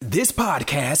This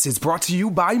podcast is brought to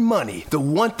you by money, the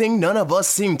one thing none of us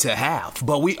seem to have,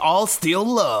 but we all still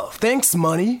love. Thanks,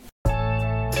 money.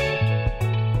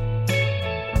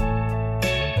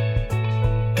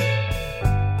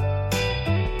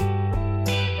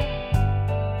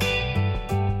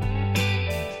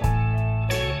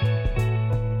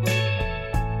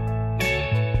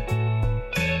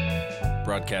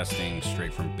 Broadcasting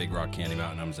straight from Big Rock Candy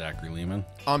Mountain, I'm Zachary Lehman.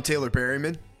 I'm Taylor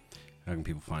Berryman. How can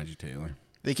people find you, Taylor?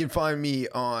 They can find me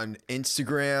on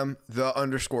Instagram,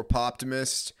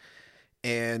 _Poptimist,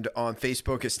 and on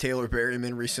Facebook as Taylor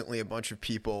Berryman. Recently, a bunch of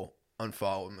people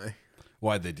unfollowed me.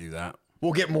 Why'd they do that?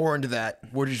 We'll get more into that.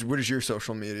 What is your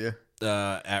social media?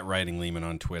 At Writing Lehman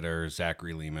on Twitter,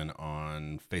 Zachary Lehman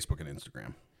on Facebook and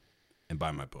Instagram. And buy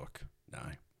my book,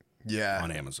 Yeah. on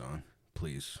Amazon,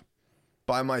 please.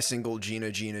 Buy my single,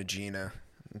 Gina.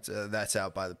 That's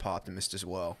out by the Poptimist as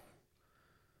well.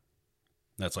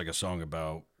 That's like a song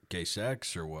about gay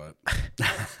sex or what?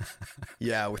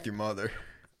 Yeah, with your mother.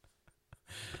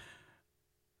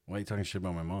 Why are you talking shit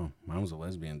about my mom? Mom was a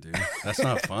lesbian, dude. That's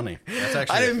not funny. That's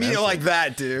actually I didn't mean it offensive. like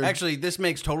that, dude. Actually, this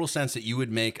makes total sense that you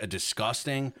would make a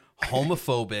disgusting,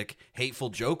 homophobic, hateful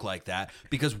joke like that,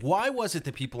 because why was it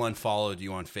that people unfollowed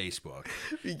you on Facebook?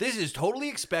 This is totally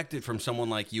expected from someone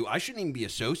like you. I shouldn't even be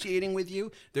associating with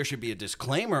you. There should be a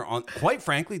disclaimer on, quite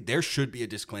frankly, there should be a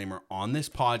disclaimer on this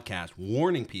podcast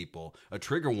warning people, a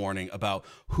trigger warning about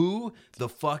who the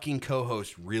fucking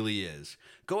co-host really is.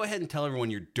 Go ahead and tell everyone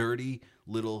your dirty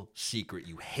little secret,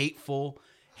 you hateful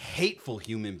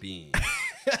human being.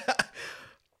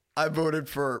 I voted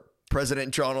for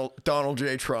President Donald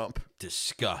J. Trump.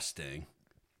 Disgusting.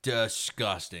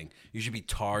 You should be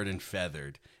tarred and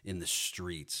feathered in the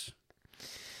streets.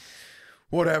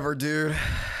 Whatever, dude.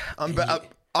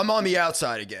 I'm on the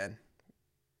outside again.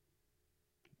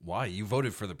 Why? You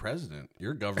voted for the president.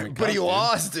 You're a government But he cunt, dude.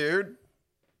 lost, dude.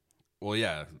 Well,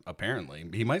 yeah, apparently.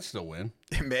 He might still win.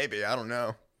 Maybe. I don't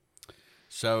know.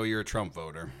 So you're a Trump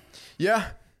voter.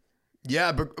 Yeah,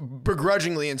 but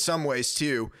begrudgingly in some ways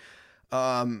too.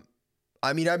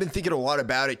 I mean, I've been thinking a lot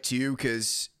about it too,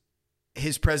 because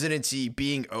his presidency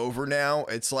being over now,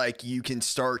 it's like you can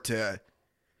start to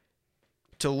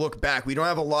look back. We don't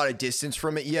have a lot of distance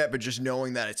from it yet, but just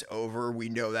knowing that it's over, we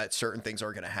know that certain things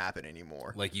aren't going to happen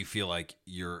anymore. Like you feel like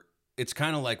it's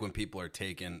kind of like when people are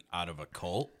taken out of a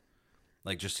cult.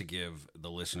 Like, just to give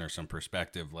the listener some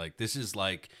perspective, like this is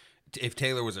like if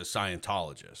Taylor was a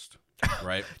Scientologist,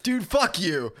 right? Dude, fuck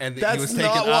you. And he that's was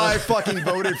not taken why out I of- fucking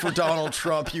voted for Donald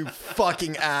Trump, you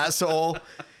fucking asshole.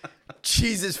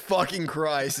 Jesus fucking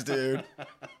Christ, dude.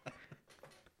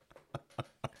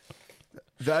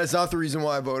 That is not the reason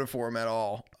why I voted for him at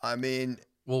all. I mean...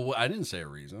 Well, I didn't say a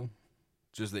reason.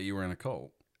 Just that you were in a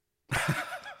cult.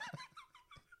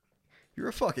 You're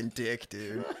a fucking dick,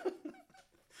 dude.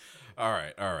 All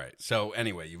right. So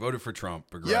anyway, you voted for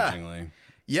Trump begrudgingly.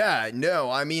 Yeah,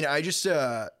 no, I mean, I just...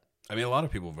 I mean, a lot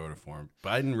of people voted for him.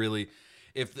 Biden really...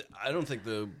 I don't think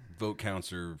the vote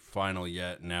counts are final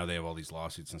yet. Now they have all these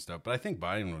lawsuits and stuff. But I think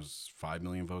Biden was 5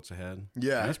 million votes ahead.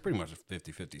 Yeah. And that's pretty much a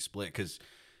 50-50 split because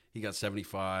he got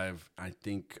 75. I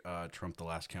think Trump, the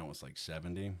last count, was like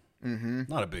 70. Mm-hmm.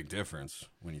 Not a big difference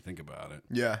when you think about it.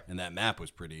 Yeah. And that map was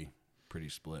pretty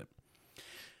split.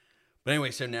 But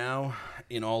anyway, so now,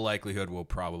 in all likelihood, we'll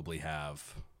probably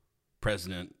have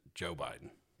President Joe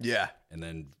Biden. Yeah. And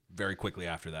then very quickly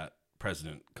after that,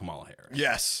 President Kamala Harris.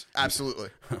 Yes, absolutely.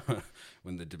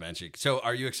 When the dementia. So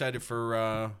are you excited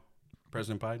for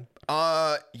President Biden?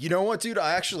 You know what, dude?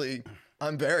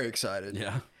 I'm very excited.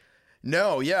 Yeah.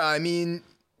 No, yeah, I mean...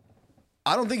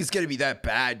 I don't think it's going to be that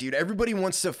bad, dude. Everybody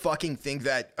wants to fucking think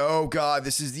that, oh, God,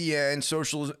 this is the end,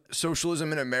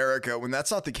 socialism in America, when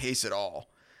that's not the case at all.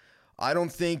 I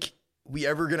don't think we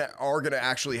are gonna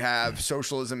actually have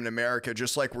socialism in America,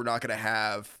 just like we're not going to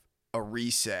have a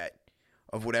reset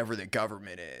of whatever the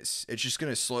government is. It's just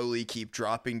going to slowly keep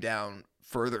dropping down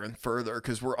further and further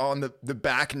because we're on the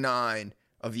back nine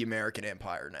of the American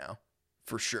empire now,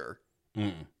 for sure.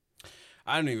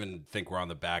 I don't even think we're on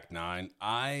the back nine.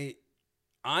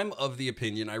 I'm of the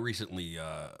opinion, I recently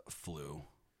flew,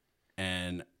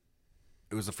 and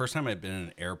it was the first time I'd been in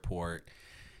an airport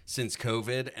since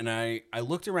COVID, and I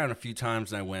looked around a few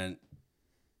times and I went,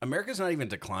 America's not even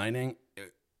declining.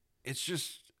 It's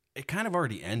just, it kind of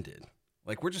already ended.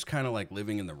 Like, we're just kind of like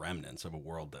living in the remnants of a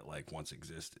world that like once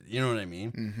existed. You know what I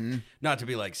mean? Mm-hmm. Not to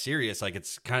be like serious, like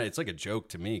it's like a joke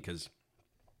to me because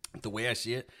the way I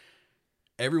see it,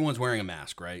 everyone's wearing a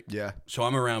mask, right? Yeah. So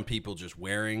I'm around people just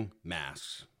wearing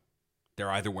masks.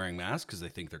 They're either wearing masks because they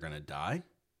think they're going to die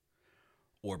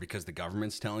or because the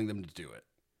government's telling them to do it.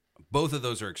 Both of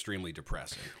those are extremely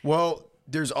depressing. Well,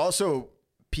 there's also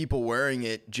people wearing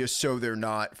it just so they're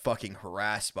not fucking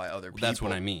harassed by other people. That's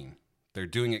what I mean. They're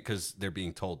doing it because they're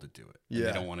being told to do it. Yeah.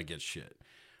 They don't want to get shit.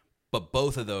 But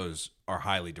both of those are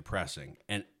highly depressing,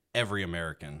 and every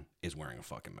American is wearing a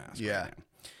fucking mask Yeah. right now.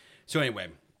 So anyway,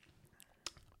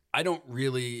 I don't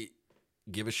really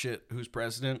give a shit who's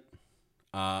president.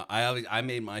 I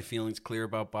made my feelings clear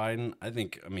about Biden. I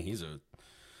mean, he's a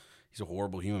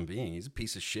horrible human being. He's a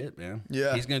piece of shit, man.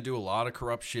 Yeah. He's going to do a lot of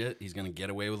corrupt shit. He's going to get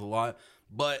away with a lot.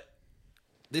 But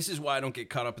this is why I don't get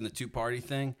caught up in the two-party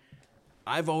thing.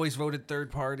 I've always voted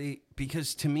third party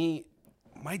because, to me,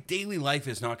 my daily life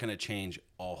is not going to change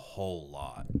a whole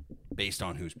lot based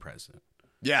on who's president.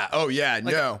 Yeah. Oh, yeah.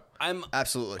 Like, no. I'm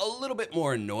Absolutely. a little bit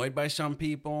more annoyed by some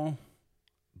people,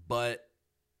 but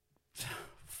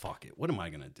fuck it. What am I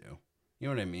going to do? You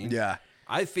know what I mean? Yeah.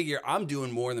 I figure I'm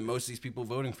doing more than most of these people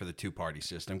voting for the two-party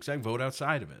system because I vote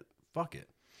outside of it. Fuck it.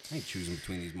 I ain't choosing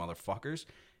between these motherfuckers.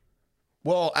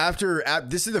 Well,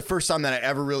 this is the first time that I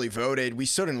ever really voted. We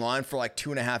stood in line for like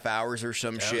 2.5 hours or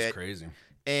some That shit. was crazy.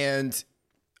 And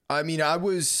I mean, I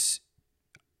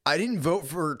didn't vote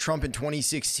for Trump in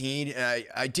 2016. And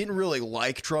I didn't really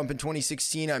like Trump in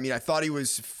 2016. I mean, I thought he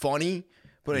was funny,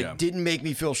 but Yeah. it didn't make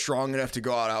me feel strong enough to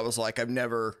go out. I was like, I've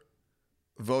never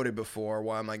voted before.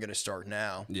 Why am I going to start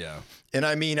now? Yeah. And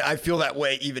I mean, I feel that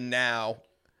way even now.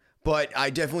 But I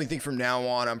definitely think from now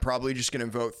on, I'm probably just going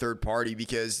to vote third party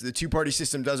because the two-party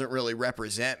system doesn't really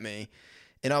represent me.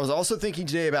 And I was also thinking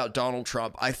today about Donald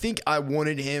Trump. I think I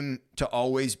wanted him to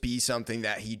always be something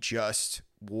that he just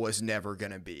was never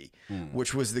going to be,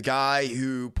 which was the guy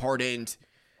who pardoned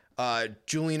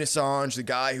Julian Assange, the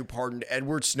guy who pardoned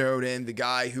Edward Snowden, the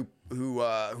guy who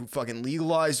fucking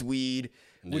legalized weed,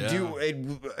 would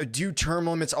do term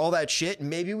limits, all that shit. And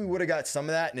maybe we would have got some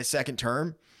of that in a second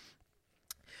term.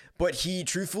 But he,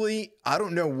 truthfully, I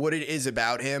don't know what it is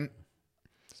about him.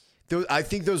 I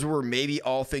think those were maybe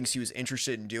all things he was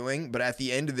interested in doing. But at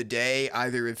the end of the day,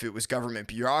 either if it was government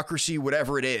bureaucracy,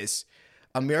 whatever it is,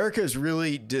 America is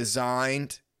really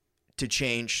designed to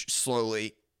change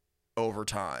slowly over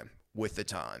time with the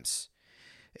times.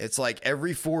 It's like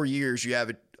every 4 years, you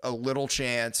have a little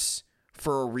chance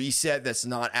for a reset that's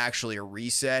not actually a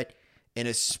reset. And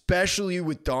especially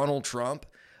with Donald Trump,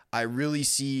 I really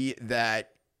see that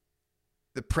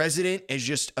the president is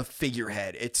just a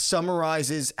figurehead. It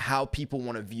summarizes how people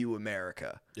want to view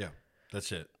America. Yeah,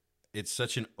 that's it. It's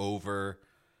such an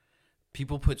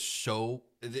people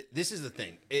this is the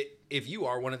thing. If you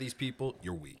are one of these people,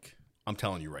 you're weak. I'm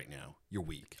telling you right now, you're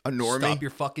weak. A normie? Stop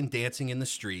your fucking dancing in the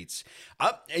streets.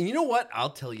 And you know what?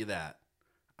 I'll tell you that.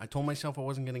 I told myself I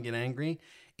wasn't going to get angry.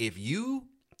 If you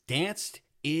danced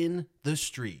in the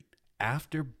street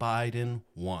after Biden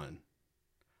won,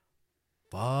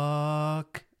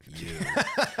 fuck you.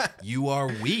 You are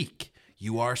weak.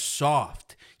 You are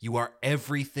soft. You are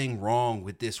everything wrong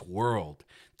with this world.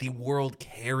 The world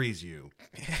carries you.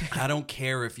 I don't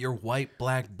care if you're white,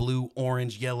 black, blue,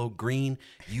 orange, yellow, green.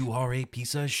 You are a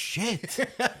piece of shit.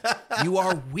 You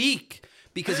are weak.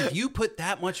 Because if you put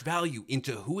that much value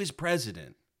into who is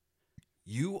president,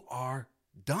 you are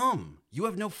dumb. You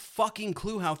have no fucking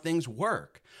clue how things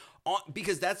work.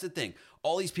 Because that's the thing.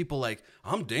 All these people like,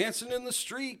 I'm dancing in the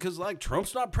street because like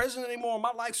Trump's not president anymore.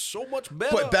 My life's so much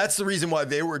better. But that's the reason why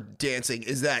they were dancing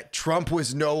is that Trump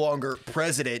was no longer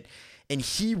president and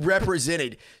he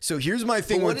represented. So here's my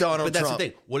thing with Donald Trump. But that's the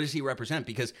thing. What does he represent?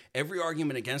 Because every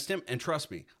argument against him, and trust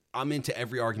me, I'm into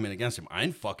every argument against him. I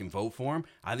didn't fucking vote for him.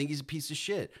 I think he's a piece of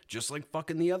shit, just like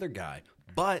fucking the other guy.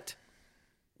 But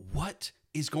what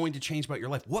is going to change about your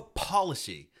life? What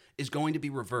policy is going to be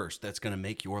reversed that's going to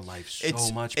make your life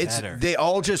so much better? They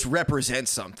all just represent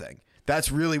something.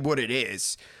 That's really what it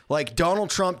is. Like Donald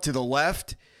Trump to the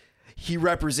left, he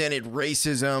represented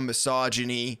racism,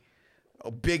 misogyny,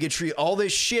 bigotry, all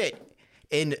this shit.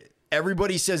 And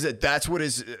everybody says that that's what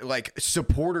his like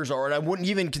supporters are. And I wouldn't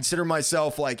even consider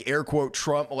myself like air quote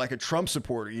Trump, like a Trump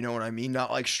supporter. You know what I mean? Not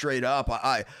like straight up.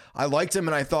 I liked him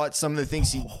and I thought some of the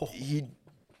things he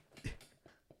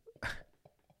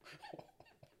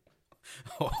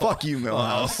Fuck you,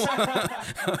 Milhouse.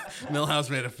 Milhouse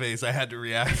made a face. I had to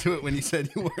react to it when you said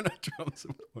you weren't a Trump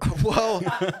supporter. Well,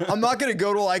 I'm not going to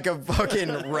go to like a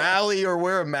fucking rally or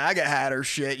wear a MAGA hat or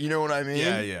shit. You know what I mean?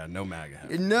 Yeah. No MAGA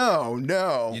hat.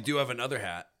 No. You do have another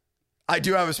hat. I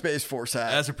do have a Space Force hat.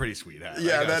 That's a pretty sweet hat.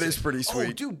 Yeah, that is pretty sweet.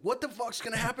 Oh, dude, what the fuck's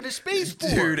going to happen to Space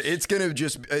Force? Dude, it's going to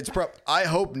just, I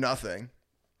hope nothing.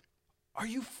 Are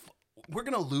you, we're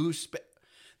going to lose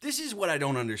This is what I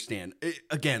don't understand.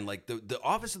 Again, like the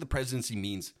office of the presidency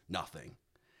means nothing.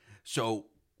 So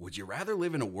would you rather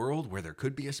live in a world where there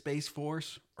could be a space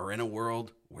force or in a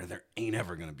world where there ain't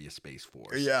ever going to be a space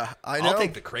force? Yeah, I know. I'll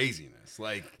take the craziness.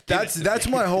 Like That's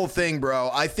my whole thing, bro.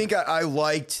 I think I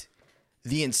liked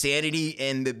the insanity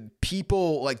and the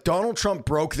people. Like Donald Trump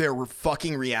broke their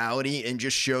fucking reality and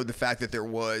just showed the fact that there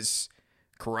was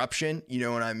corruption. You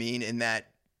know what I mean? And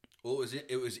that well,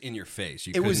 it was in your face.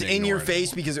 It was in your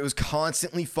face because it was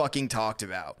constantly fucking talked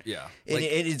about. Yeah, and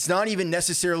it's not even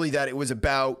necessarily that it was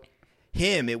about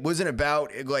him. It wasn't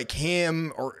about like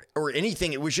him or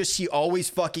anything. It was just he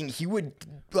would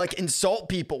like insult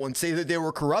people and say that they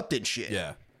were corrupt and shit.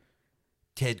 Yeah.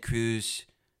 Ted Cruz,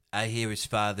 I hear his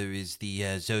father is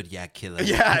the Zodiac killer.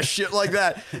 Yeah, shit like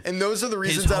that. And those are the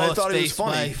reasons that I thought it was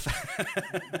funny.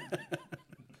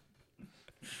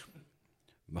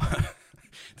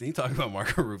 Didn't he talk about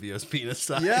Marco Rubio's penis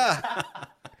size? Yeah.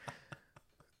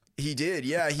 He did.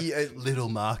 Yeah, he little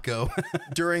Marco.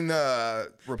 during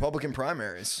the Republican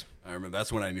primaries. I remember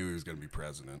that's when I knew he was going to be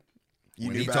president. You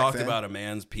when knew he back talked then? about a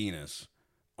man's penis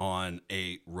on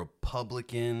a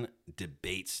Republican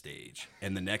debate stage,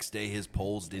 and the next day his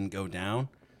polls didn't go down,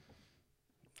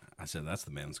 I said, that's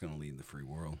the man that's going to lead the free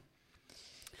world.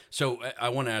 So I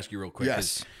want to ask you real quick.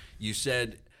 Yes. You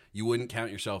said you wouldn't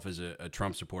count yourself as a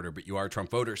Trump supporter, but you are a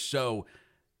Trump voter. So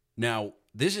now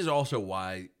this is also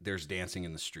why there's dancing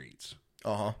in the streets.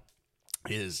 Uh-huh.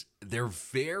 Is they're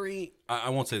very, I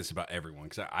won't say this about everyone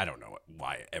because I don't know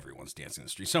why everyone's dancing in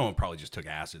the street. Someone probably just took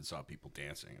acid, saw people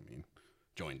dancing. I mean,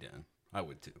 joined in. I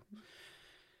would too.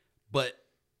 But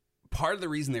part of the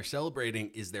reason they're celebrating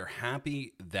is they're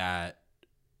happy that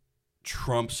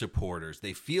Trump supporters,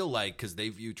 they feel like, because they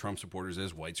view Trump supporters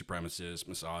as white supremacists,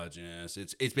 misogynists.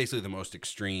 It's basically the most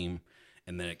extreme,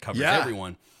 and then it covers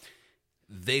everyone.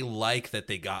 They like that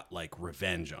they got like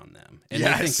revenge on them, and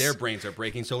they think their brains are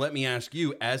breaking. So let me ask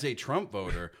you, as a Trump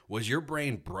voter, was your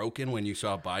brain broken when you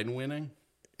saw Biden winning?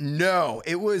 No,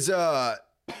 it was. I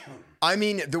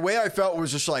mean, the way I felt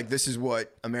was just like, this is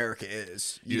what America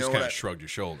is. You just kind of shrugged your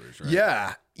shoulders, right?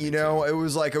 Yeah, it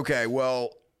was like, okay,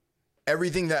 well,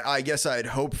 everything that I guess I had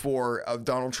hoped for of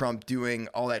Donald Trump doing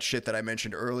all that shit that I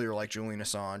mentioned earlier, like Julian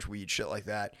Assange, weed, shit like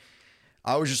that.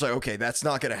 I was just like, okay, that's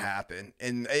not going to happen.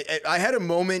 And I had a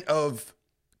moment of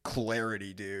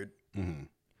clarity, dude. Mm-hmm.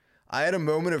 I had a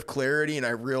moment of clarity, and I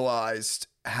realized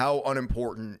how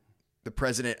unimportant the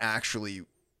president actually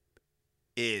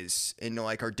is in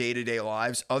like our day-to-day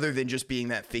lives, other than just being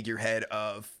that figurehead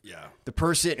of the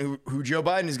person who Joe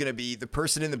Biden is going to be, the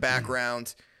person in the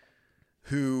background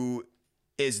who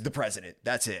is the president.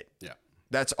 That's it. Yeah.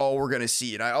 That's all we're going to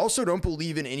see. And I also don't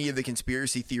believe in any of the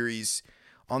conspiracy theories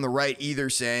on the right either,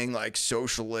 saying like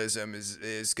socialism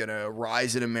is going to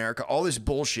rise in America. All this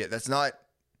bullshit. That's not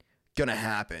going to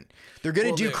happen. They're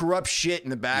going to do corrupt shit in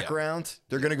the background.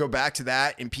 They're going to go back to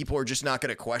that, and people are just not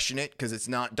going to question it because it's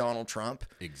not Donald Trump.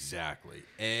 Exactly.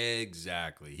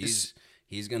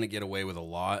 He's going to get away with a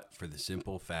lot for the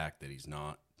simple fact that he's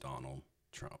not Donald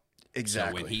Trump.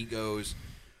 Exactly. So when he goes,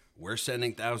 we're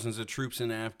sending thousands of troops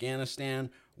into Afghanistan,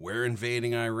 we're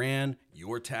invading Iran,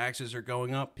 your taxes are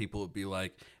going up, people would be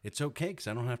like, it's okay because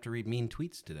I don't have to read mean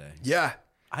tweets today. Yeah.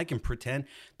 I can pretend.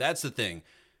 That's the thing.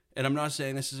 And I'm not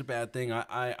saying this is a bad thing.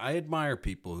 I admire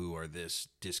people who are this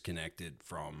disconnected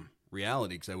from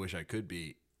reality because I wish I could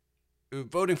be.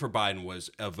 Voting for Biden was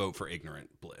a vote for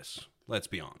ignorant bliss. Let's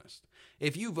be honest.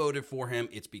 If you voted for him,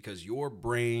 it's because your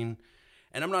brain,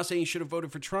 and I'm not saying you should have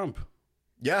voted for Trump.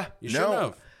 Yeah. You shouldn't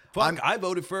have. Fuck, I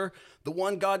voted for the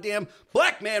one goddamn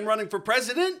black man running for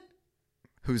president.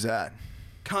 Who's that?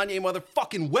 Kanye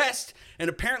motherfucking West. And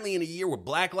apparently in a year where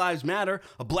Black Lives Matter,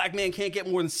 a black man can't get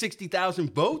more than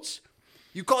 60,000 votes?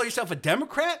 You call yourself a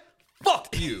Democrat?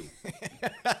 Fuck you.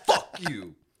 Fuck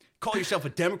you. Call yourself a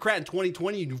Democrat in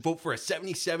 2020 and you vote for a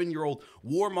 77-year-old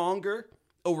warmonger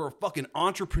over a fucking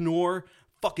entrepreneur,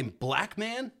 fucking black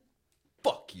man?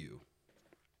 Fuck you.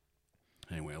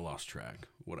 Anyway, I lost track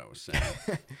of what I was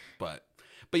saying. But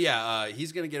yeah,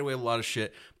 he's going to get away with a lot of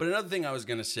shit. But another thing I was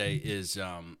going to say is,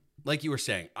 like you were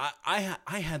saying, I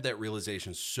had that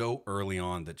realization so early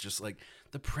on that just like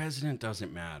the president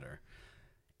doesn't matter.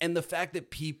 And the fact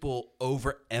that people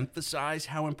overemphasize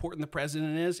how important the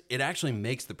president is, it actually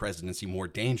makes the presidency more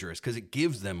dangerous because it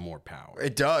gives them more power.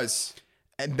 It does.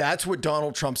 And that's what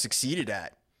Donald Trump succeeded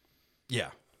at. Yeah.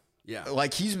 Yeah.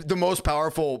 Like he's the most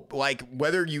powerful, like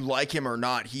whether you like him or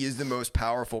not, he is the most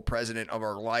powerful president of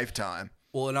our lifetime.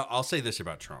 Well, and I'll say this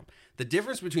about Trump. The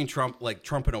difference between Trump and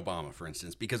Obama, for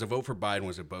instance, because a vote for Biden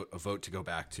was a vote to go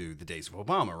back to the days of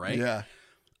Obama, right? Yeah.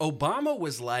 Obama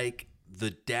was like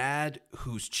the dad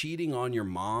who's cheating on your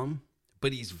mom,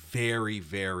 but he's very,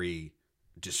 very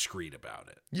discreet about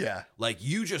it. Yeah. Like,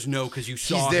 you just know because you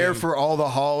saw He's there him. for all the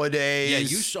holidays. Yeah,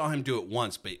 you saw him do it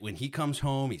once, but when he comes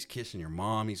home, he's kissing your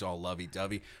mom. He's all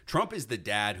lovey-dovey. Trump is the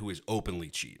dad who is openly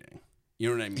cheating. You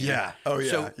know what I mean? Yeah. Oh,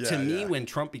 yeah. So Yeah, to me, yeah. when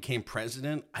Trump became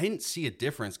president, I didn't see a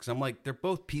difference because I'm like, they're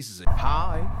both pieces of.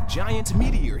 Hi, Giant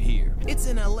Meteor here. It's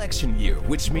an election year,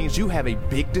 which means you have a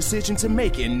big decision to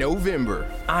make in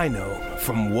November. I know,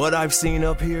 from what I've seen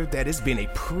up here, that it's been a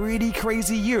pretty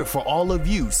crazy year for all of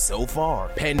you so far.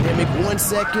 Pandemic 1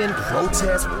 second,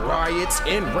 protests, riots,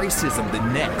 and racism the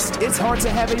next. It's hard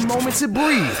to have a moment to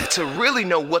breathe, to really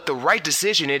know what the right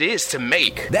decision it is to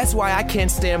make. That's why I can't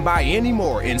stand by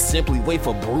anymore and simply wait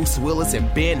for Bruce Willis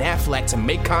and Ben Affleck to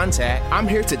make contact. I'm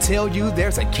here to tell you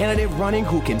there's a candidate running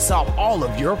who can solve all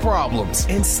of your problems.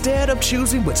 Instead of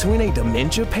choosing between a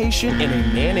dementia patient and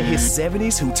a man in his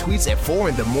 70s who tweets at 4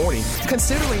 in the morning,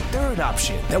 consider a third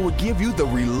option that will give you the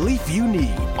relief you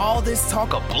need. All this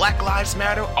talk of Black Lives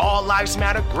Matter, All Lives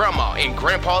Matter, Grandma and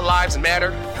Grandpa Lives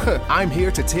Matter. I'm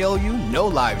here to tell you no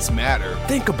lives matter.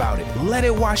 Think about it. Let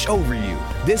it wash over you.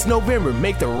 This November,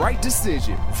 make the right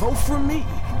decision. Vote for me,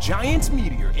 Giant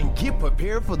Meteor, and get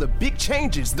prepared for the big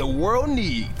changes the world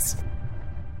needs.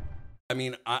 I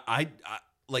mean, I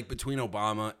like between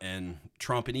Obama and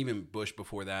Trump and even Bush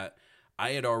before that,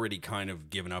 I had already kind of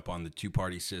given up on the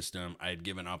two-party system. I had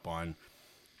given up on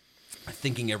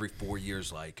thinking every 4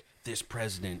 years, like, this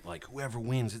president, like, whoever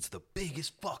wins, it's the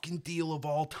biggest fucking deal of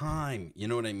all time. You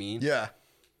know what I mean? Yeah.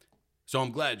 So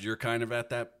I'm glad you're kind of at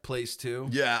that place too.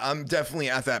 Yeah, I'm definitely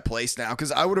at that place now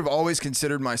because I would have always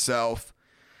considered myself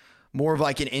more of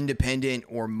like an independent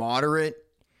or moderate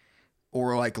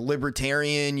or like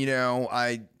libertarian. You know,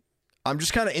 I'm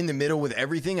just kind of in the middle with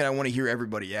everything and I want to hear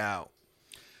everybody out.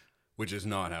 Which is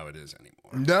not how it is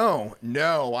anymore.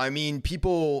 No. I mean,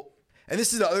 people, and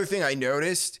this is the other thing I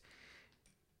noticed,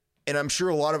 and I'm sure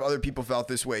a lot of other people felt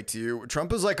this way too.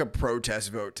 Trump is like a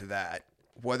protest vote to that.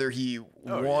 Whether he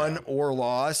won or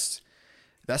lost,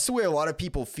 that's the way a lot of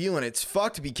people feel. And it's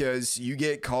fucked because you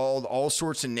get called all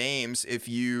sorts of names if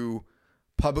you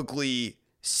publicly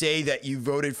say that you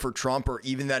voted for Trump or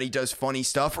even that he does funny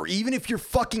stuff or even if you're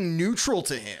fucking neutral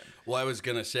to him. Well, I was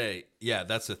going to say, yeah,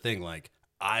 that's the thing. Like,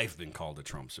 I've been called a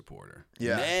Trump supporter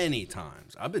many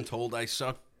times. I've been told I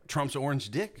suck Trump's orange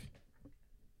dick.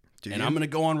 And I'm going to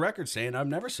go on record saying I've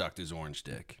never sucked his orange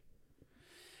dick.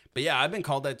 But yeah, I've been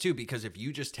called that too because if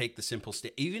you just take the simple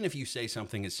even if you say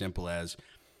something as simple as,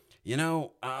 you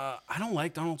know, I don't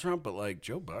like Donald Trump, but like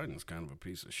Joe Biden's kind of a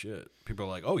piece of shit. People are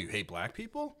like, oh, you hate black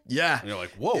people? Yeah. And you're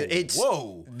like,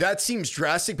 whoa. That seems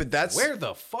drastic, but that's where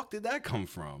the fuck did that come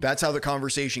from? That's how the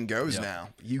conversation goes now.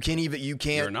 You can't.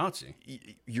 You're a Nazi.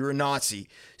 You're a Nazi.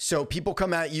 So people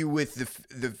come at you with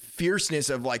the fierceness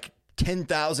of like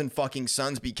 10,000 fucking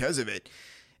sons because of it.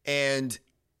 And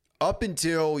up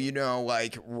until, you know,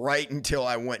 like right until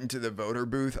I went into the voter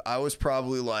booth, I was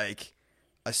probably like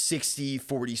a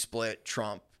 60-40 split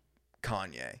Trump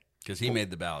Kanye. Because he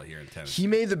made the ballot here in Tennessee. He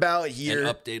made the ballot here.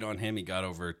 An update on him, he got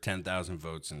over 10,000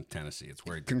 votes in Tennessee. It's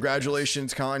where he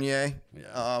Congratulations, Kanye.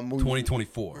 Yeah.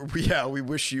 2024. Yeah, we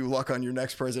wish you luck on your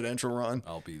next presidential run.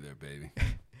 I'll be there, baby.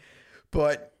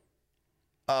 But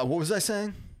what was I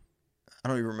saying? I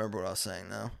don't even remember what I was saying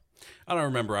now. I don't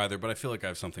remember either, but I feel like I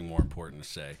have something more important to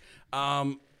say.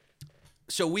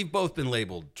 So we've both been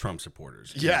labeled Trump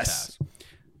supporters. Yes.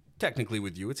 Technically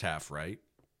with you, it's half, right?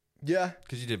 Yeah.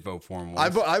 Because you did vote for him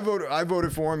once. I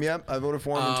voted for him, yep. I voted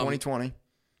for him in 2020.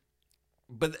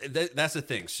 But that's the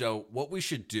thing. So what we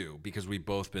should do, because we've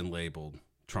both been labeled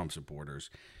Trump supporters,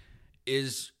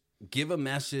 is give a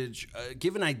message,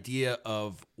 give an idea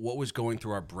of what was going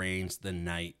through our brains the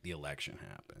night the election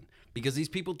happened. Because these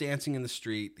people dancing in the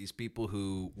street, these people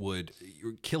who would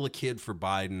kill a kid for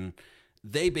Biden,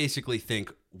 they basically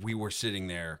think we were sitting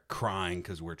there crying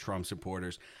because we're Trump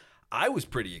supporters. I was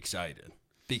pretty excited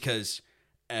because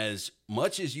as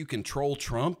much as you can troll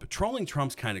Trump, trolling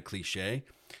Trump's kind of cliche.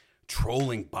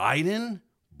 Trolling Biden?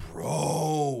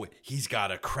 Bro, he's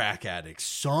got a crack addict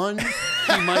son.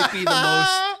 He might be the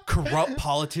most corrupt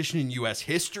politician in U.S.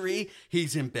 history.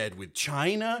 He's in bed with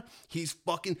China. He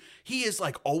is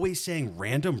like always saying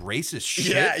random racist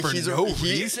shit for no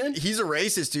reason. He's a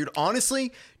racist, dude.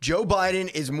 Honestly, Joe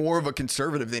Biden is more of a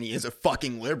conservative than he is a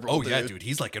fucking liberal. Oh, yeah, dude.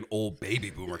 He's like an old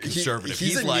baby boomer conservative.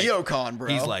 He's a like, neocon, bro.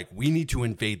 He's like, we need to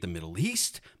invade the Middle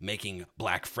East. Making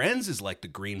black friends is like the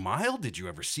Green Mile. Did you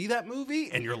ever see that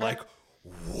movie? And you're like,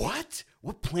 what?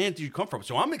 What planet did you come from?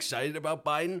 So I'm excited about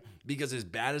Biden because as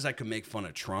bad as I could make fun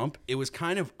of Trump, it was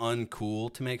kind of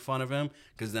uncool to make fun of him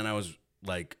because then I was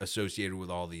like associated with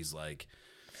all these like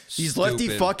These lefty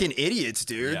fucking idiots,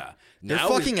 dude. Yeah. They're Now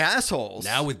fucking with- assholes.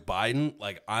 Now with Biden,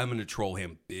 like, I'm going to troll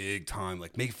him big time,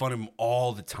 like, make fun of him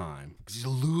all the time because he's a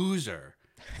loser.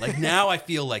 Like, now I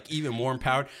feel like even more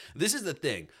empowered. This is the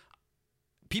thing.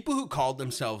 People who called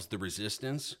themselves the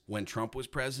resistance when Trump was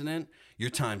president, your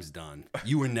time's done.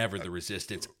 You were never the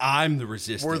resistance. I'm the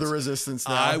resistance. We're the resistance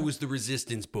now. I was the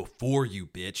resistance before you,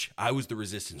 bitch. I was the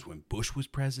resistance when Bush was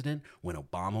president, when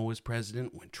Obama was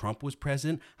president, when Trump was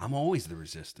president. I'm always the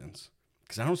resistance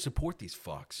because I don't support these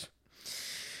fucks.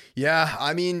 Yeah,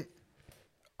 I mean,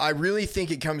 I really think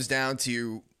it comes down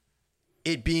to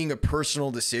it being a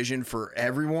personal decision for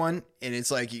everyone. And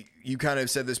it's like, you kind of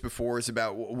said this before, it's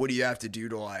about what do you have to do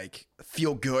to like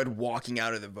feel good walking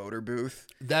out of the voter booth?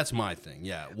 That's my thing.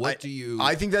 Yeah.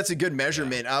 I think that's a good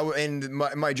measurement. And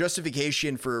my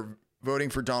justification for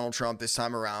voting for Donald Trump this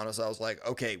time around is I was like,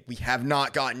 okay, we have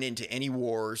not gotten into any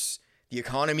wars. The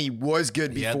economy was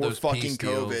good before fucking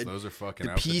COVID. Those are fucking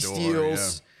the out peace the door,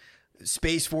 deals.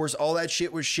 Space Force, all that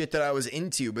shit was shit that I was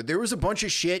into, but there was a bunch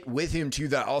of shit with him too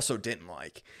that I also didn't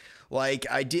like. Like,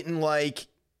 I didn't like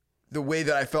the way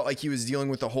that I felt like he was dealing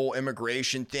with the whole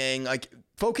immigration thing. Like,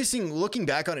 looking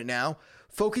back on it now,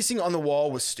 focusing on the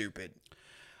wall was stupid.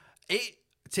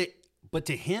 But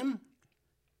to him,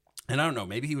 and I don't know,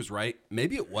 maybe he was right.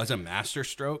 Maybe it was a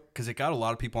masterstroke because it got a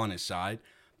lot of people on his side.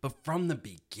 But from the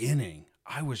beginning,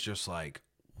 I was just like,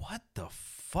 what the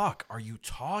fuck are you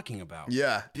talking about?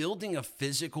 Yeah. Building a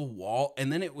physical wall.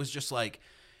 And then it was just like,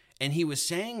 and he was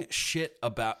saying shit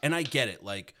about, and I get it.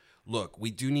 Like, look, we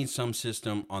do need some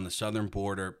system on the southern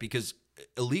border because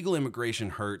illegal immigration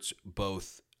hurts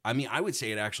both. I mean, I would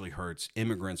say it actually hurts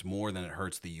immigrants more than it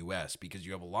hurts the U.S. because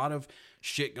you have a lot of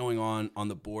shit going on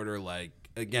the border. Like,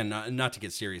 again, not to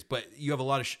get serious, but you have a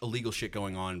lot of illegal shit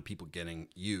going on, people getting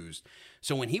used.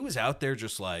 So when he was out there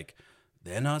just like,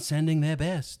 they're not sending their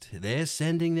best. They're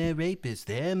sending their rapists.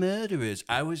 They're murderers.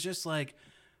 I was just like,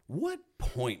 what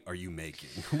point are you making?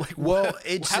 Like, well,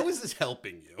 how is this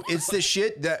helping you? It's the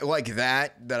shit that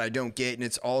I don't get. And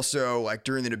it's also like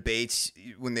during the debates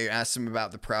when they asked him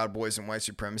about the Proud Boys and white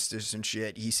supremacists and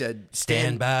shit, he said,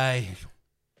 stand by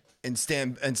and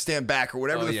stand back or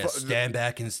whatever. Stand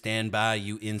back and stand by,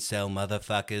 you incel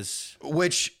motherfuckers.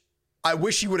 Which I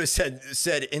wish he would have said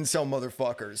incel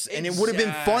motherfuckers. And it would have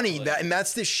been funny. And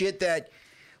that's the shit that,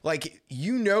 like,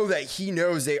 you know that he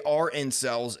knows they are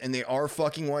incels and they are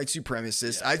fucking white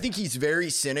supremacists. Yeah. I think he's very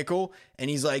cynical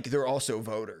and he's like, they're also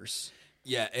voters.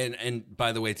 Yeah, and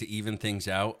by the way, to even things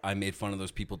out, I made fun of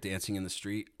those people dancing in the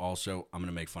street. Also, I'm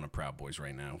going to make fun of Proud Boys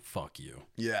right now. Fuck you.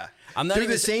 Yeah. They're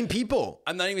the same people.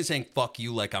 I'm not even saying fuck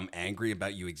you like I'm angry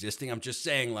about you existing. I'm just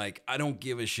saying, like, I don't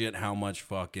give a shit how much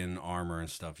fucking armor and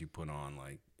stuff you put on.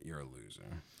 Like, you're a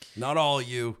loser. Not all of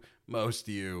you, most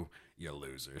of you, you're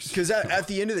losers. Because at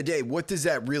the end of the day, what does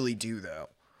that really do, though?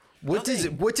 What does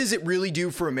it really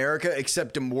do for America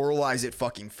except demoralize it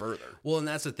fucking further? Well, and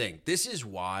that's the thing. This is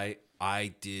why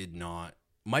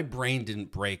my brain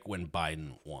didn't break when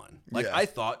Biden won. Like, I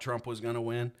thought Trump was going to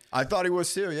win. I thought he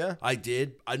was too, yeah. I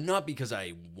did. Not because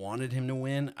I wanted him to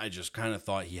win. I just kind of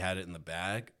thought he had it in the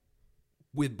bag.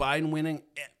 With Biden winning,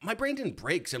 my brain didn't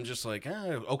break. So I'm just like,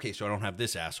 okay, so I don't have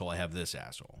this asshole. I have this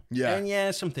asshole. Yeah. And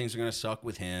yeah, some things are going to suck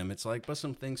with him. It's like, but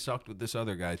some things sucked with this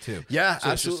other guy too. Yeah, so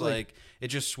absolutely. It's just like, it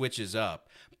just switches up.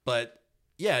 But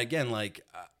yeah, again, like,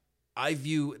 I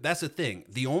view, that's the thing.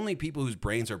 The only people whose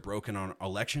brains are broken on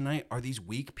election night are these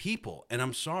weak people. And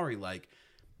I'm sorry, like,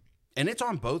 and it's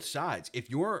on both sides. If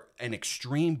you're an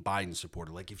extreme Biden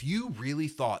supporter, like if you really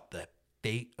thought the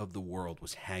fate of the world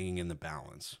was hanging in the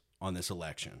balance on this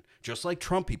election, just like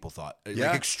Trump people thought,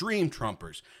 like extreme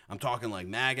Trumpers. I'm talking like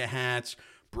MAGA hats,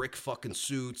 brick fucking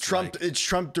suits. It's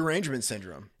Trump derangement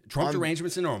syndrome.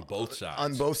 Derangement syndrome on both sides.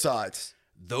 On both sides.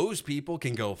 Those people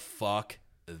can go fuck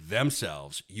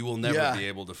themselves. You will never be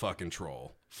able to fucking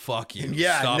troll. Fuck you.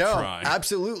 Yeah, Stop trying.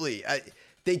 Absolutely.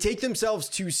 They take themselves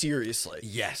too seriously.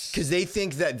 Yes. Because they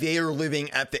think that they are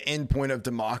living at the end point of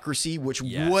democracy, which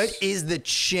what is the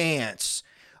chance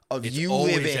of you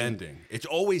living? It's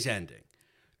always ending.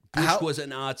 Bush was a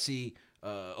Nazi.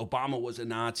 Obama was a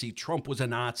Nazi. Trump was a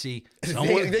Nazi.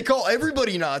 They call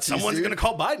everybody Nazis. Someone's going to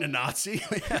call Biden a Nazi.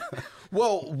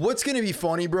 Well, what's going to be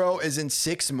funny, bro, is in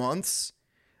 6 months...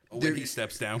 when he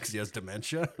steps down because he has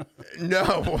dementia?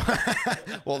 No.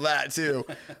 Well, that too.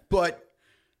 But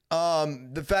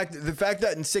the fact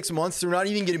that in 6 months, they're not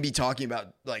even going to be talking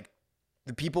about, like,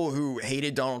 the people who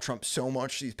hated Donald Trump so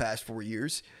much these past 4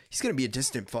 years. He's going to be a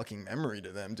distant fucking memory to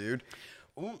them, dude.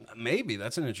 Well, maybe.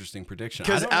 That's an interesting prediction.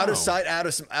 Because out of sight, out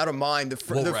of mind, the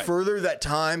further that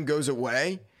time goes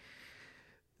away,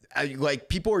 like,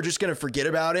 people are just going to forget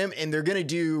about him, and they're going to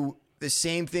do the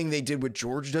same thing they did with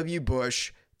George W.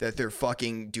 Bush that they're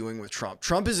fucking doing with Trump.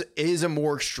 Trump is a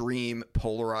more extreme,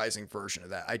 polarizing version of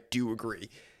that. I do agree.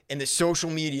 In the social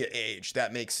media age,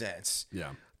 that makes sense.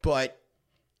 Yeah. But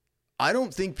I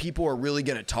don't think people are really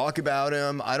going to talk about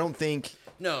him. I don't think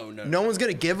No one's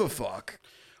going to give a fuck.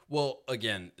 Well,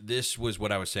 again, this was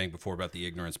what I was saying before about the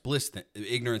ignorance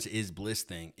is bliss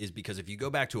thing, is because if you go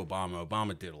back to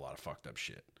Obama did a lot of fucked up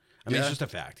shit. I mean, it's just a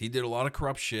fact. He did a lot of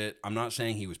corrupt shit. I'm not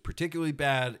saying he was particularly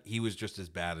bad. He was just as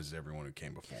bad as everyone who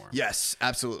came before him. Yes,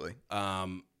 absolutely.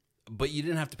 But you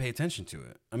didn't have to pay attention to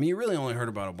it. I mean, you really only heard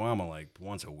about Obama like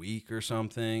once a week or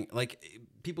something. Like,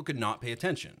 people could not pay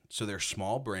attention. So their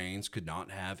small brains could not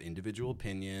have individual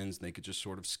opinions. They could just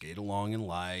sort of skate along in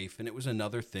life. And it was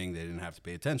another thing they didn't have to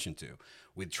pay attention to.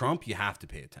 With Trump, you have to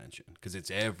pay attention because it's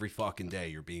every fucking day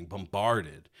you're being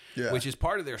bombarded, which is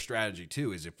part of their strategy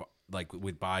too, is if, like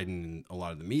with Biden and a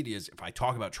lot of the media, is if I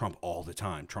talk about Trump all the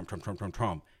time, Trump,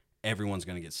 everyone's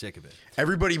going to get sick of it.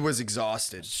 Everybody was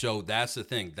exhausted. So that's the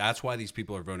thing. That's why these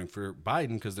people are voting for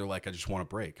Biden, because they're like, I just want a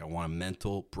break. I want a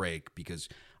mental break because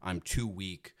I'm too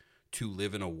weak to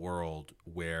live in a world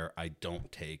where I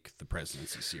don't take the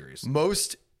presidency seriously.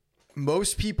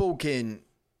 Most people can't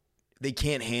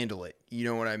handle it. You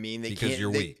know what I mean? Because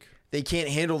you're weak. They can't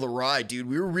handle the ride, dude.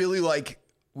 It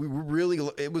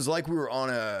was like we were on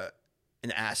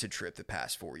an acid trip the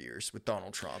past 4 years with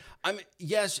Donald Trump. I mean,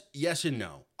 yes and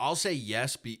no. I'll say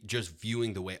yes, just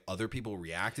viewing the way other people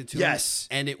reacted to it.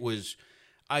 And it was,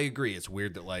 I agree, it's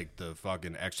weird that like the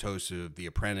fucking ex-host of The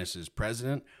Apprentice is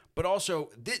president, but also,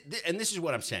 and this is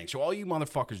what I'm saying. So all you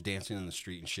motherfuckers dancing in the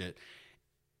street and shit,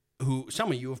 who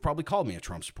some of you have probably called me a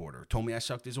Trump supporter, told me I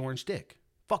sucked his orange dick.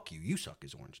 Fuck you. You suck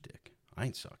his orange dick. I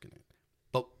ain't sucking it.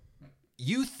 But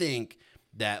you think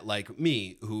that like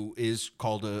me, who is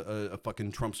called a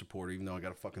fucking Trump supporter, even though I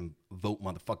got a fucking vote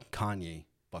motherfucking Kanye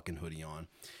fucking hoodie on.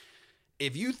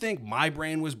 If you think my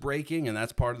brain was breaking and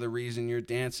that's part of the reason you're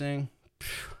dancing,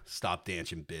 stop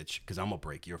dancing, bitch, because I'm going to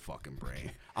break your fucking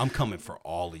brain. I'm coming for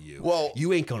all of you. Well,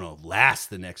 you ain't going to last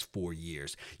the next 4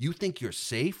 years. You think you're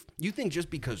safe? You think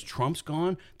just because Trump's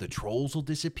gone, the trolls will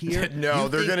disappear? No,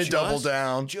 they're going to double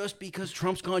down. Just because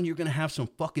Trump's gone, you're going to have some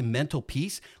fucking mental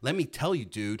peace? Let me tell you,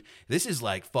 dude, this is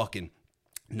like fucking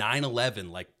 9/11,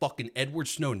 like fucking Edward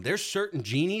Snowden. There's certain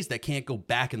genies that can't go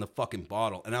back in the fucking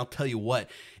bottle. And I'll tell you what,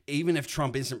 even if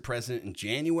Trump isn't president in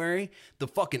January, the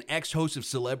fucking ex-host of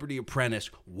Celebrity Apprentice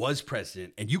was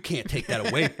president. And you can't take that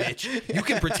away, bitch. You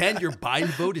can pretend your Biden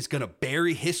vote is going to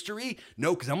bury history.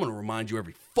 No, because I'm going to remind you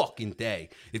every fucking day.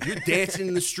 If you're dancing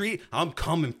in the street, I'm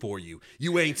coming for you.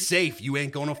 You ain't safe. You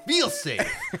ain't going to feel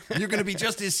safe. You're going to be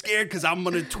just as scared because I'm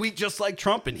going to tweet just like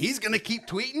Trump and he's going to keep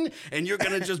tweeting and you're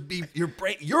going to just be,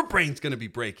 your brain's going to be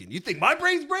breaking. You think my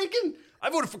brain's breaking? I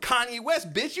voted for Kanye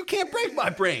West, bitch. You can't break my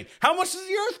brain. How much does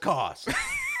the earth cost?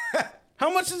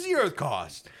 How much does the earth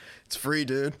cost? It's free,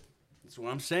 dude. That's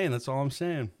what I'm saying. That's all I'm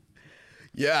saying.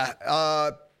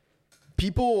 Yeah.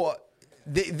 People,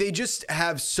 they just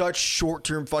have such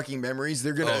short-term fucking memories.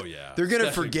 They're gonna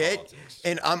Especially forget. politics.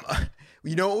 And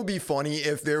you know, it would be funny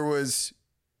if there was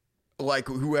like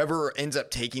whoever ends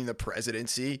up taking the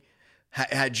presidency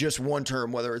had just one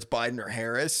term, whether it's Biden or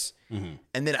Harris. Mm-hmm.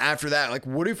 And then after that, like,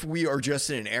 what if we are just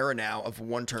in an era now of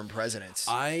one-term presidents?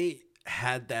 I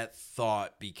had that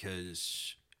thought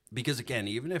because again,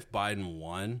 even if Biden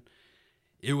won,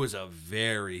 it was a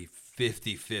very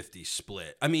 50-50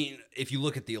 split. I mean, if you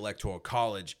look at the Electoral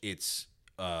College, it's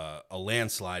a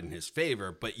landslide in his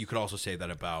favor, but you could also say that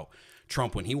about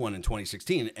Trump when he won in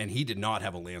 2016, and he did not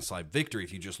have a landslide victory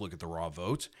if you just look at the raw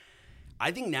votes. I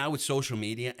think now with social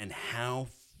media and how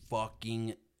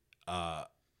fucking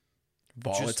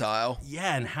volatile.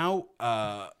 And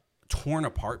how torn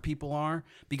apart people are.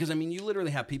 Because, I mean, you literally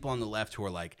have people on the left who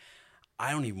are like, I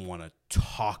don't even want to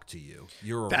talk to you.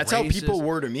 You're a That's racist. how people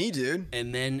were to me, dude.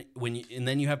 And then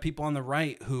you have people on the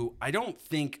right who I don't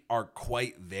think are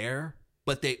quite there,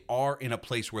 but they are in a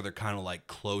place where they're kind of like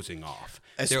closing off.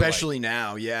 Especially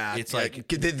now, yeah. It's like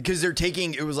because they're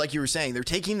taking, it was like you were saying, they're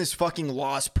taking this fucking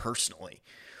loss personally.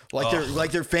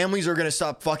 Like their families are gonna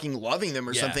stop fucking loving them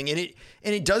or something, and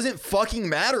it doesn't fucking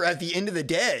matter at the end of the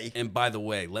day. And by the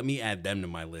way, let me add them to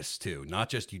my list too. Not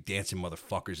just you dancing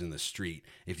motherfuckers in the street.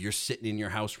 If you're sitting in your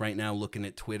house right now looking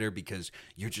at Twitter because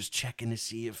you're just checking to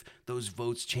see if those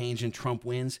votes change and Trump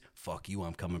wins, fuck you,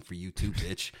 I'm coming for you too,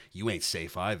 bitch. You ain't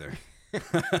safe either.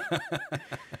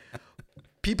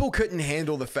 People couldn't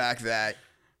handle the fact that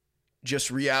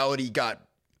just reality got.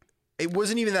 It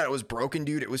wasn't even that it was broken,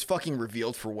 dude. It was fucking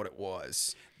revealed for what it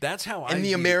was. That's how And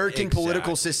the American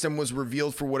political system was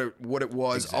revealed for what it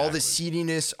was. Exactly. All the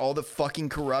seediness, all the fucking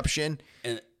corruption.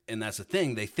 And And that's the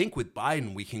thing. They think with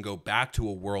Biden, we can go back to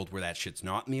a world where that shit's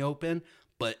not in the open.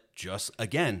 But just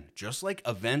like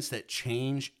events that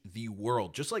change the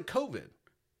world, just like COVID,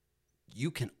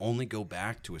 you can only go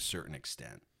back to a certain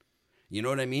extent. You know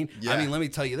what I mean? Yeah. I mean, let me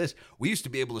tell you this. We used to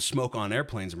be able to smoke on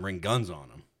airplanes and bring guns on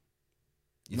them.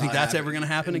 You think that's ever going to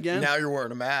happen again? Now you're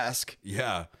wearing a mask.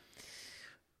 Yeah.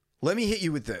 Let me hit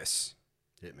you with this.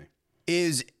 Hit me.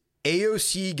 Is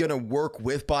AOC going to work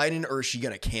with Biden, or is she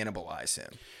going to cannibalize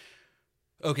him?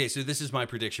 Okay, so this is my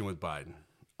prediction with Biden.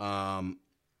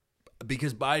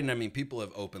 Because Biden, I mean, people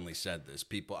have openly said this.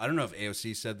 I don't know if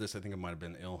AOC said this. I think it might have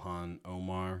been Ilhan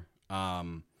Omar.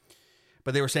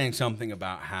 But they were saying something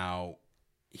about how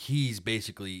he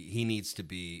needs to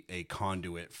be a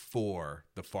conduit for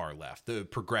the far left, the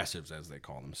progressives, as they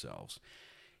call themselves.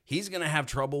 He's going to have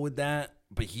trouble with that,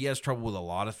 but he has trouble with a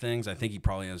lot of things. I think he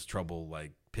probably has trouble,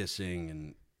 like, pissing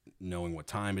and knowing what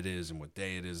time it is and what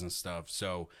day it is and stuff.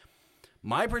 So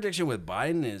my prediction with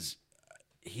Biden is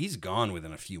he's gone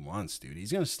within a few months, dude.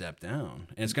 He's going to step down.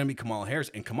 And it's going to be Kamala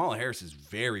Harris. And Kamala Harris is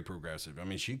very progressive. I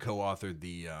mean, she co-authored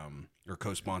or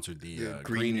co-sponsored the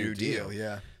Green New Deal.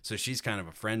 Yeah. So she's kind of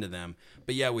a friend of them.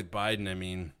 But yeah, with Biden, I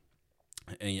mean,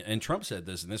 and Trump said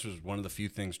this, and this was one of the few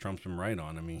things Trump's been right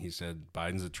on. I mean, he said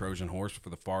Biden's a Trojan horse for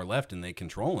the far left, and they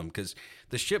control him. Because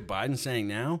the shit Biden's saying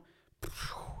now,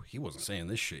 he wasn't saying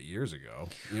this shit years ago.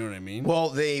 You know what I mean? Well,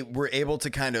 they were able to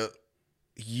kind of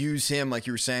use him, like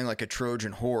you were saying, like a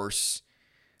Trojan horse.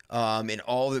 And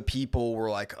all the people were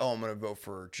like, oh, I'm going to vote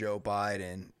for Joe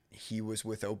Biden. He was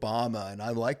with Obama, and I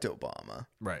liked Obama.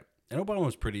 Right. And Obama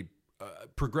was pretty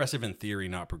progressive in theory,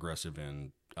 not progressive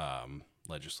in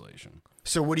legislation.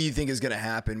 So what do you think is going to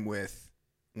happen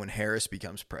when Harris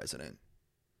becomes president?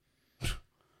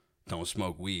 Don't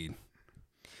smoke weed.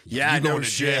 Yeah, you no going to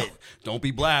shit. jail. Don't be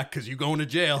black because you're going to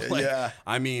jail. Like, yeah.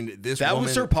 I mean, that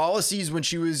was her policies when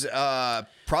she was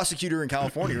prosecutor in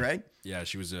California, right? Yeah,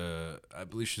 she was I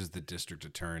believe she was the district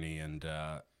attorney. And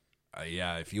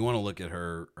yeah, if you want to look at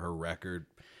her record,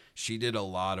 she did a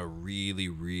lot of really,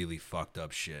 really fucked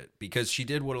up shit because she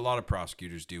did what a lot of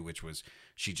prosecutors do, which was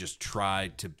she just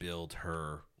tried to build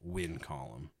her win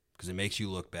column because it makes you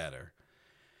look better.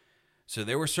 So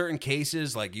there were certain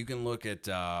cases, like you can look at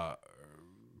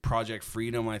Project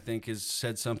Freedom, I think, has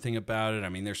said something about it. I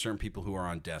mean, there's certain people who are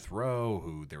on death row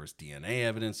who there was DNA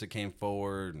evidence that came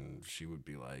forward, and she would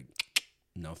be like,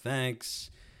 no thanks.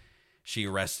 She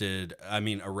arrests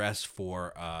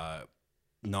for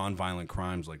nonviolent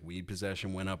crimes like weed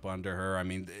possession went up under her. I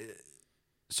mean,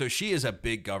 so she is a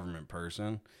big government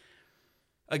person.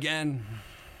 Again,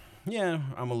 yeah,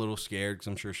 I'm a little scared because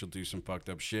I'm sure she'll do some fucked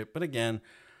up shit. But again,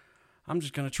 I'm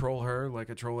just going to troll her like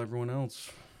I troll everyone else.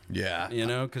 Yeah. You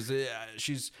know, because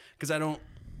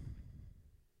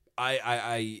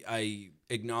I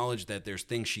acknowledge that there's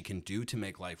things she can do to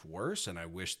make life worse, and I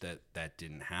wish that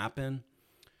didn't happen.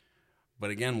 But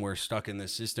again, we're stuck in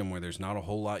this system where there's not a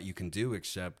whole lot you can do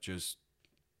except just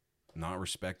not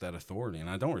respect that authority. And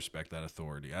I don't respect that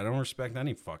authority. I don't respect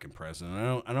any fucking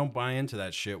president. I don't buy into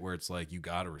that shit where it's like you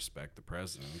got to respect the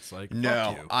president. It's like, no,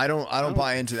 fuck you. I don't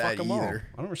buy into that them either.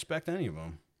 All. I don't respect any of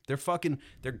them.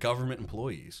 They're government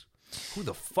employees. Who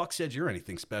the fuck said you're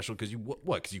anything special? Because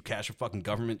because you cash a fucking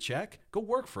government check? Go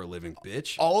work for a living,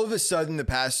 bitch. All of a sudden, the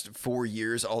past 4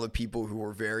 years, all the people who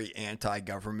were very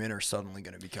anti-government are suddenly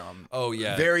going to become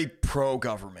very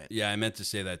pro-government. Yeah, I meant to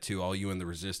say that too. All you in the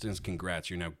resistance, congrats.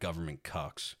 You're now government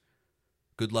cucks.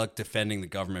 Good luck defending the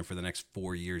government for the next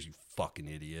 4 years, you fucking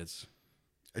idiots.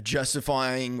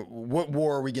 Justifying, what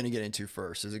war are we going to get into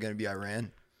first? Is it going to be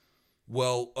Iran?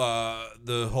 Well,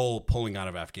 the whole pulling out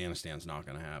of Afghanistan is not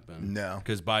going to happen. No,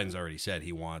 because Biden's already said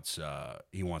he wants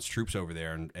troops over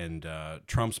there, and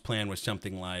Trump's plan was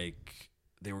something like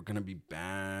they were going to be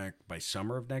back by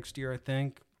summer of next year, I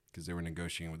think, because they were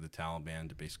negotiating with the Taliban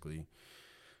to basically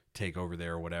take over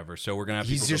there or whatever. So we're gonna have.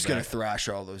 He's just gonna thrash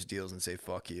all those deals and say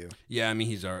fuck you. Yeah, I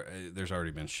mean there's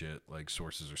already been shit like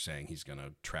sources are saying he's gonna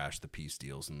trash the peace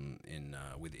deals in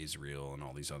with Israel and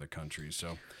all these other countries.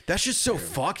 So that's just so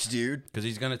fucked, dude. Because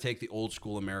he's gonna take the old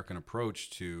school American approach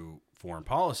to foreign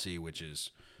policy, which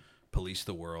is police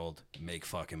the world, make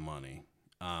fucking money.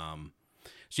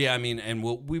 So yeah, I mean, and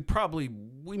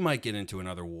we might get into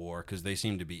another war because they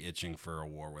seem to be itching for a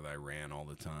war with Iran all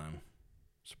the time.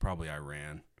 So probably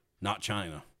Iran. Not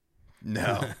China.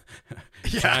 No.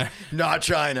 Yeah, not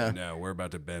China. No, we're about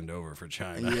to bend over for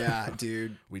China. Yeah,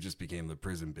 dude. We just became the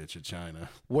prison bitch of China.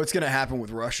 What's going to happen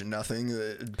with Russia? Nothing.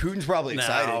 Putin's probably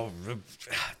excited. No,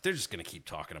 they're just going to keep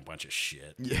talking a bunch of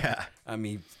shit. Yeah. I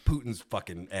mean, Putin's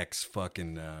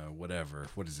fucking whatever.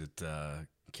 What is it?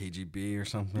 KGB or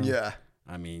something? Yeah.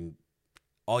 I mean,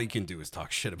 all you can do is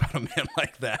talk shit about a man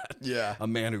like that. Yeah. A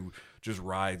man who just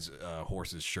rides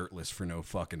horses shirtless for no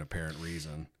fucking apparent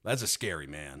reason. That's a scary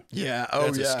man. Yeah. Oh,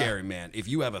 That's yeah. a scary man. If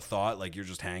you have a thought, like you're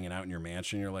just hanging out in your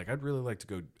mansion, you're like, I'd really like to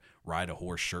go ride a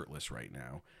horse shirtless right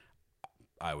now.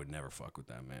 I would never fuck with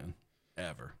that man.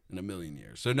 Ever. In a million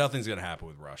years. So nothing's going to happen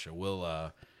with Russia.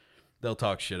 They'll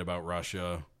talk shit about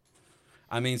Russia.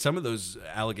 I mean, some of those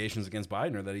allegations against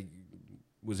Biden are that he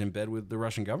was in bed with the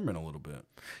Russian government a little bit.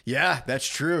 Yeah, that's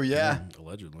true. Yeah.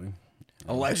 Allegedly.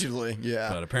 Allegedly.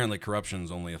 Yeah. But apparently corruption is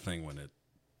only a thing when it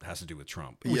has to do with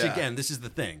Trump. Which, again, this is the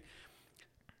thing.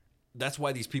 That's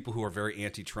why these people who are very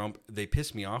anti-Trump, they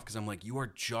piss me off because I'm like, you are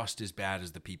just as bad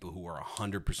as the people who are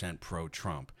 100%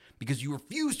 pro-Trump. Because you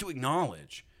refuse to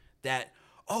acknowledge that,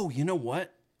 oh, you know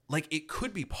what? Like, it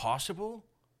could be possible.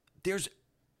 It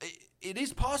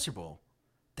is possible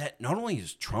that not only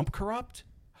is Trump corrupt,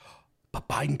 but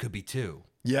Biden could be too.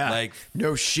 Yeah. Like,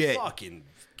 no shit. Fucking,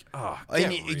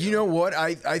 And you know what?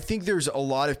 I think there's a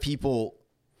lot of people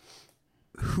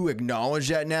who acknowledge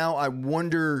that now. I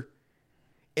wonder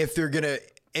if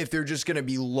they're just gonna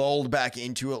be lulled back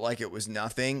into it like it was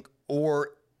nothing,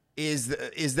 or is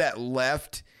that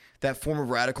left, that form of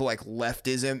radical like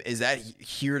leftism, is that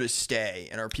here to stay,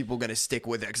 and are people gonna stick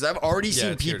with it? Because I've already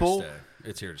seen people.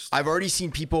 It's here to stay. I've already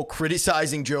seen people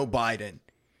criticizing Joe Biden.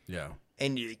 Yeah.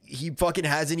 And he fucking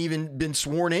hasn't even been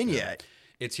sworn in yet.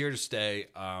 It's here to stay.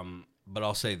 But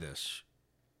I'll say this.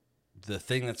 The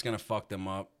thing that's going to fuck them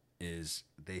up is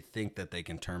they think that they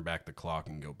can turn back the clock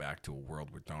and go back to a world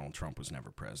where Donald Trump was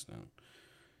never president.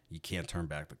 You can't turn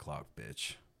back the clock,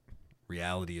 bitch.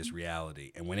 Reality is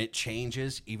reality. And when it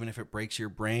changes, even if it breaks your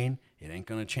brain, it ain't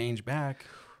going to change back.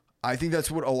 I think that's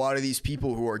what a lot of these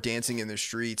people who are dancing in the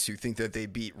streets who think that they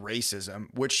beat racism,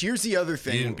 which here's the other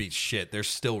thing. You didn't beat shit. There's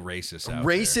still racists out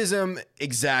racism, there.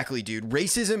 Exactly, dude.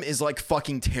 Racism is like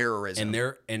fucking terrorism.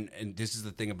 And this is the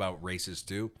thing about racists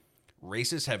too.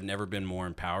 Racists have never been more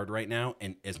empowered right now.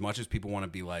 And as much as people want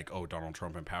to be like, oh, Donald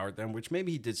Trump empowered them, which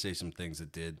maybe he did say some things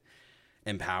that did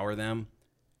empower them.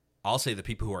 I'll say the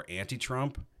people who are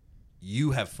anti-Trump,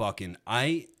 you have fucking...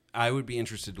 I would be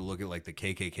interested to look at like the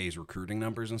KKK's recruiting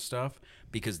numbers and stuff,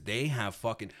 because they have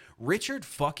fucking... Richard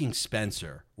fucking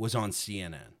Spencer was on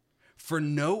CNN for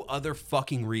no other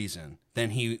fucking reason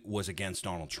than he was against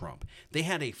Donald Trump. They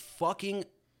had a fucking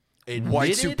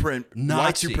white Nazi,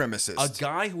 supremacist. a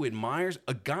guy who admires,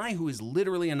 a guy who is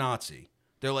literally a Nazi.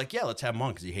 They're like, yeah, let's have him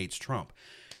on because he hates Trump.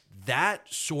 That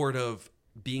sort of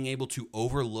being able to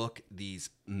overlook these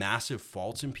massive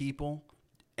faults in people,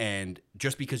 and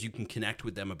just because you can connect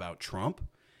with them about Trump,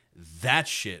 that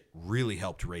shit really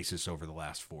helped racists over the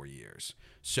last 4 years.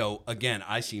 So again,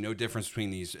 I see no difference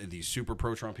between these super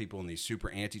pro-Trump people and these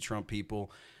super anti-Trump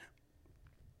people.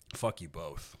 Fuck you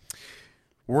both.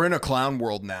 We're in a clown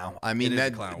world now. I mean,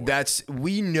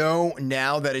 we know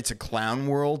now that it's a clown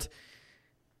world,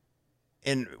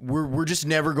 and we're just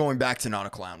never going back to not a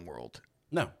clown world.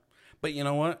 No. But you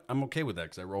know what? I'm okay with that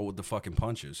because I roll with the fucking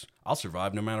punches. I'll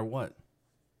survive no matter what.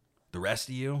 The rest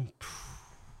of you...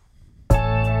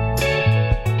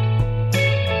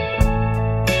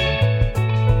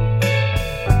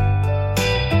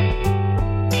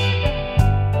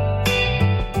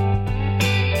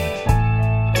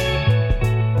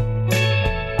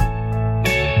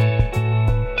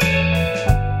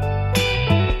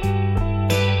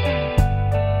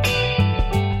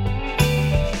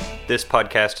 This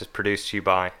podcast is produced to you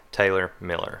by Taylor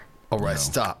Miller. All right,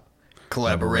 stop.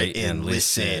 Collaborate and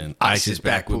listen. Ice is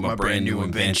back with my brand new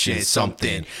invention.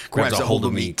 Something grabs a hold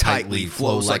of me tightly,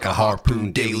 flows like a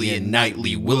harpoon daily and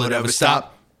nightly. Will it ever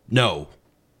stop? No.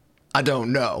 I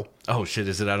don't know. Oh, shit,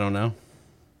 is it I don't know?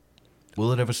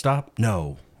 Will it ever stop?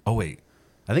 No. Oh, wait.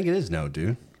 I think it is no,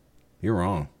 dude. You're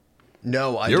wrong.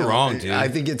 No, I don't. You're wrong, dude. I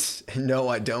think it's no,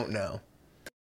 I don't know.